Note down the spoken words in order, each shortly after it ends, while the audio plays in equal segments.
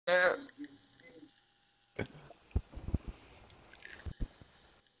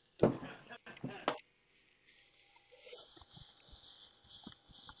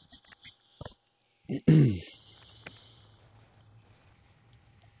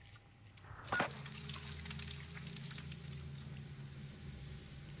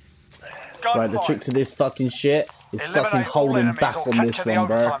Right, the trick to this fucking shit is fucking holding back on this one,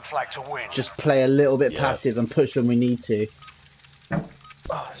 bro. Just play a little bit passive and push when we need to.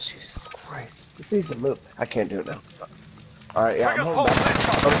 Oh, Jesus Christ. This is a loop. I can't do it now. Alright, yeah, I'm holding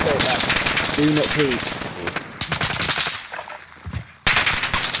back. I'm staying back. Do not peek.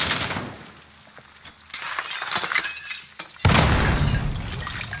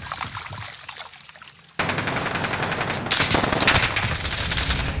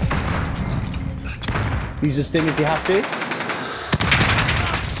 Use the stim if you have to.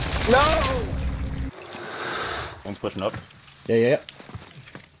 No! One's pushing up. Yeah.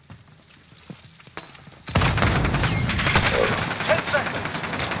 10 seconds.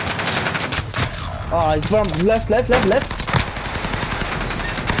 Oh, he's from left.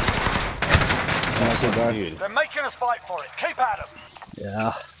 They're making us fight for it. Keep at them.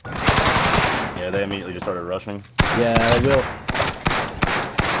 Yeah. Yeah, they immediately just started rushing. Yeah, they will.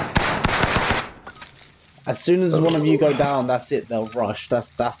 As soon as one of you go down, that's it. They'll rush.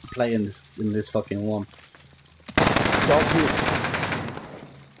 That's the play in this fucking one. Don't peek.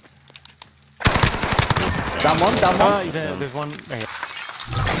 Down one. There's one right here.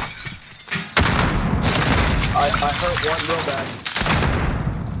 I hurt one real bad.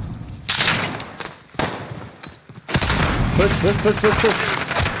 Push.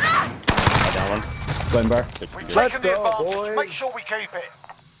 Down one. Going bar. We've taken the advantage. Boys. Make sure we keep it.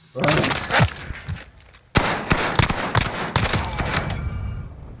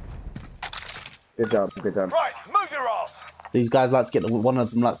 Good job. Right, move your ass. These guys like to get one of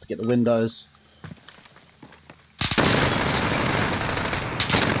them likes to get the windows.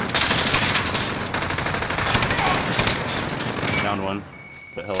 Down one.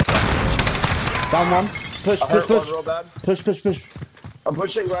 The helicopter. Down one. Push. I hurt one real bad. Push. I'm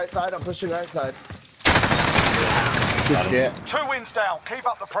pushing right side. Good shit. 2 wins down. Keep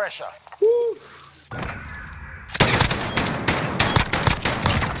up the pressure. Woo.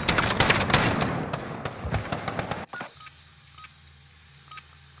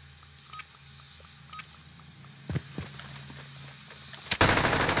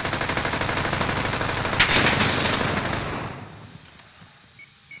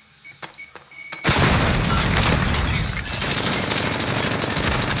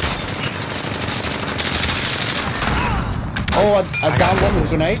 Oh, I downed one with a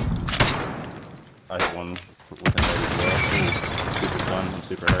grenade. I hit one with a nade as well. Super stun. I'm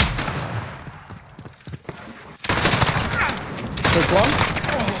super hurt. Push one.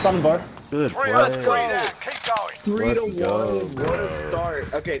 Stun bar. Good. 3 Let's up, go. 3 down. Keep going. 3 to 1. What a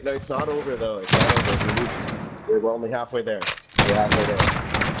start. Okay, no, it's not over though. It's not over. We're only halfway there. We're halfway there.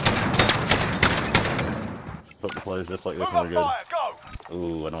 Put the plays just like this Move one. on We're good. fire. Go.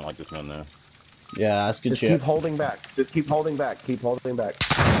 Ooh, I don't like this one though. Yeah, that's good Just shit. keep holding back. Keep holding back. Don't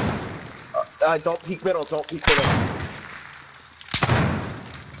peek middle. Got a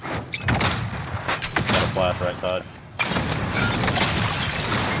flash right side.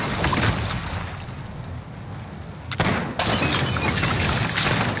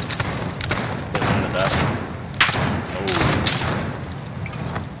 Hit one in the desk. Oh.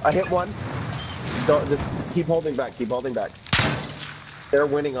 I hit one. Don't just keep holding back. They're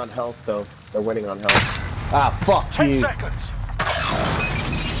winning on health though. Ah, fuck 10 you. seconds.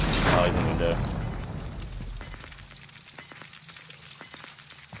 Oh, he's in the window.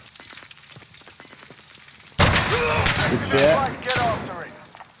 Good shit. Right, get after it.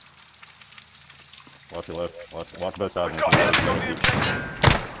 Watch your left. Watch both sides. We've got enemies on the objective.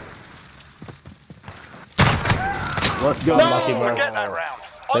 Let's go, lucky bro. Forget that round.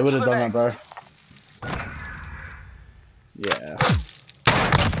 They On would to have the done that, next. bro. Yeah.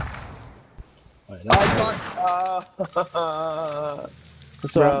 Wait, I that's thought.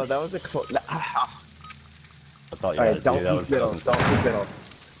 What's Bro, up? that was a close. I thought you Alright, had don't that peek middle.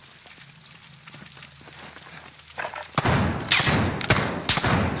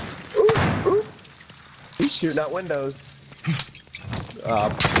 Ooh. He's shooting out windows.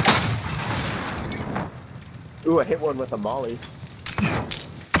 Ooh, I hit one with a molly.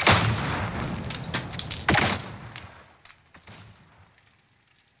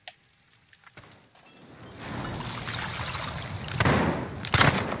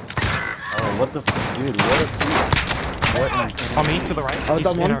 Oh, what the fuck, dude? What? On me, to the right. Oh, He's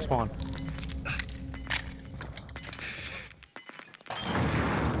done in one. our spawn.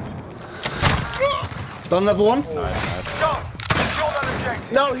 Done level 1? Nice, nice. Go! Secure that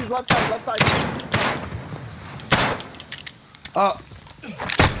objective. No, he's left side, left side.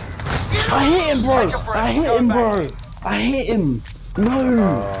 I hit him, bro! I hit him, bro! I hit him!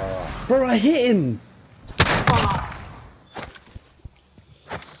 No! Bro, I hit him!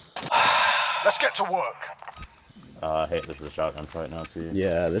 Let's get to work. I hate this is a shotgun fight now too.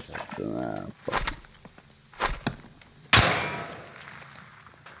 Yeah, this fuck.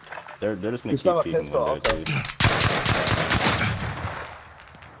 They're just gonna You still keep have a peeking pistol windows also. too.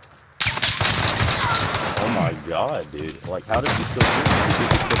 Oh my god, dude! Like, how did he still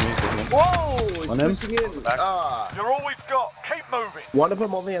shoot? Whoa! On him? He's pushing in. Ah. You're all we've got. Keep moving. One of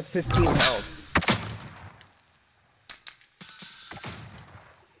them only has 15 health.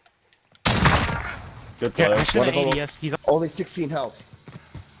 Good Yeah, play. I should One have of them- ADS. He's Only 16 health.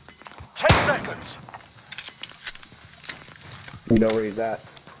 10 seconds. You know where he's at.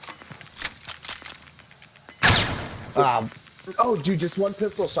 Oh, dude, just one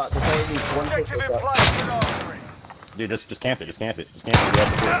pistol shot. That's all he needs. One Objective pistol in shot. place. Get after it. Dude, just camp it. Just camp it. Just camp it. You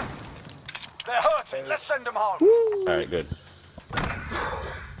have to do it. They're hurting. Let's send them home. Alright, good.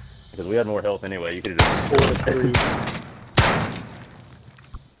 Because we had more health anyway, you could have just...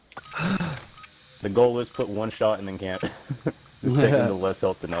 The goal is put one shot and then camp. Just take them to less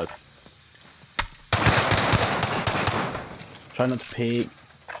health than us. Try not to peek.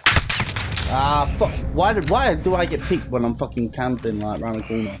 Ah, fuck. Why do I get peeked when I'm fucking camping, like, round the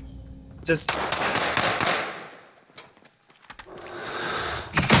corner? Just.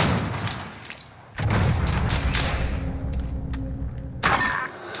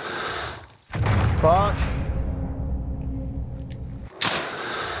 Fuck.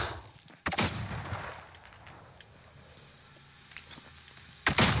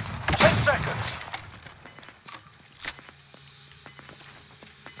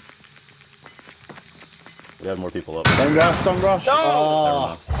 We have more people up. Don't rush, don't rush. No!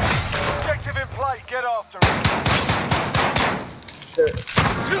 Oh. Objective in play. Get after it.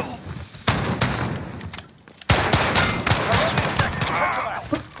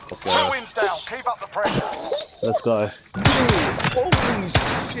 Two wins down. Keep up the pressure. Let's go. Dude, holy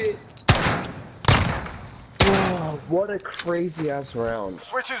shit. Oh, what a crazy ass round.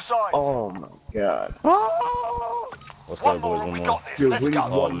 Switching sides. Oh my god. Let's go, One boys. more and One we more. got this. Dude, Let's we need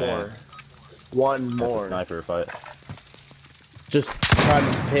go. one man. more. One That's a more. sniper fight. Just try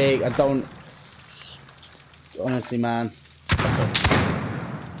not to peek. I don't. Honestly, man.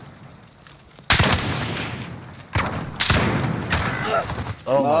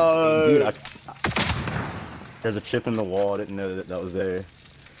 Oh No. my dude, there's a chip in the wall. I didn't know that was there.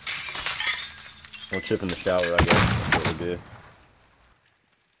 No chip in the shower, I guess. That's what we did.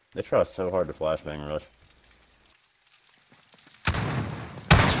 They try so hard to flashbang rush.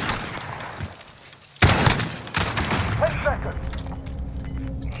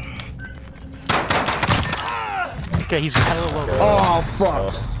 okay. He's hella low. Oh,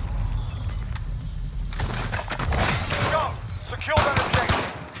 fuck. Go. Secure that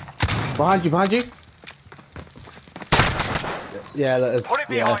objective. Behind you, behind you. Yeah, that is. Put it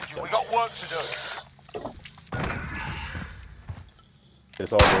Yeah. behind you. We got work to do.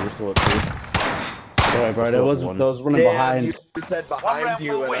 It's all good. We're still at 2. Sorry, bro. There was running Damn, behind. you said One behind round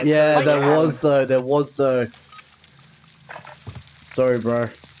you. for And I win. Yeah, turned there around. was though. There was though. Sorry, bro.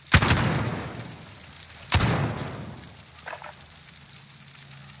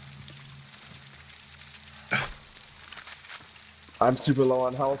 I'm super low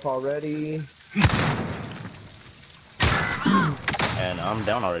on health already. And I'm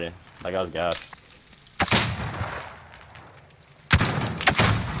down already. That guy's gas.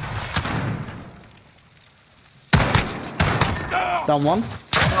 Down one.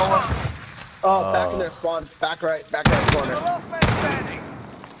 Oh, back in there, spawn. Back right The corner. last man standing.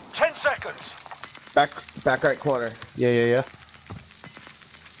 10 seconds. Back right corner. Yeah, yeah, yeah.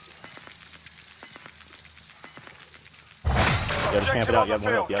 Yeah, just camp it out. You have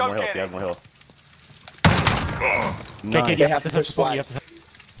more health. You have more health. You have more health. Okay, Nice. They have to push spawn. You flag. have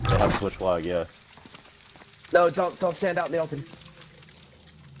to. They have switch flag, yeah. No, don't stand out in the open.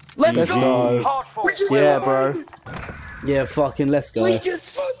 Let's Let's go! go. Hard for We it. just Yeah, won! bro. Yeah, fucking let's go. We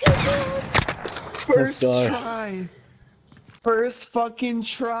just fucking won! First go. try. First fucking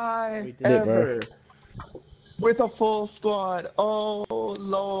try We did it, bro. ever. With a full squad. Oh,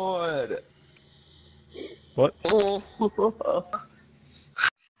 Lord. What? Oh.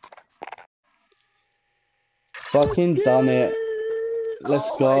 Fucking done it. Let's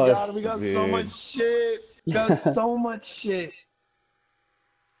Oh go. my God, we got so Dude. much shit. We got so much shit.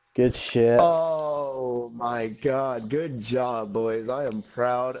 Good shit. Oh my god. Good job, boys. I am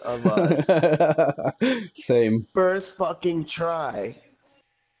proud of us. Same. First fucking try.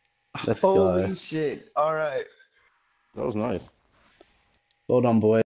 Let's Holy go. shit. Alright. That was nice. Well done, boys.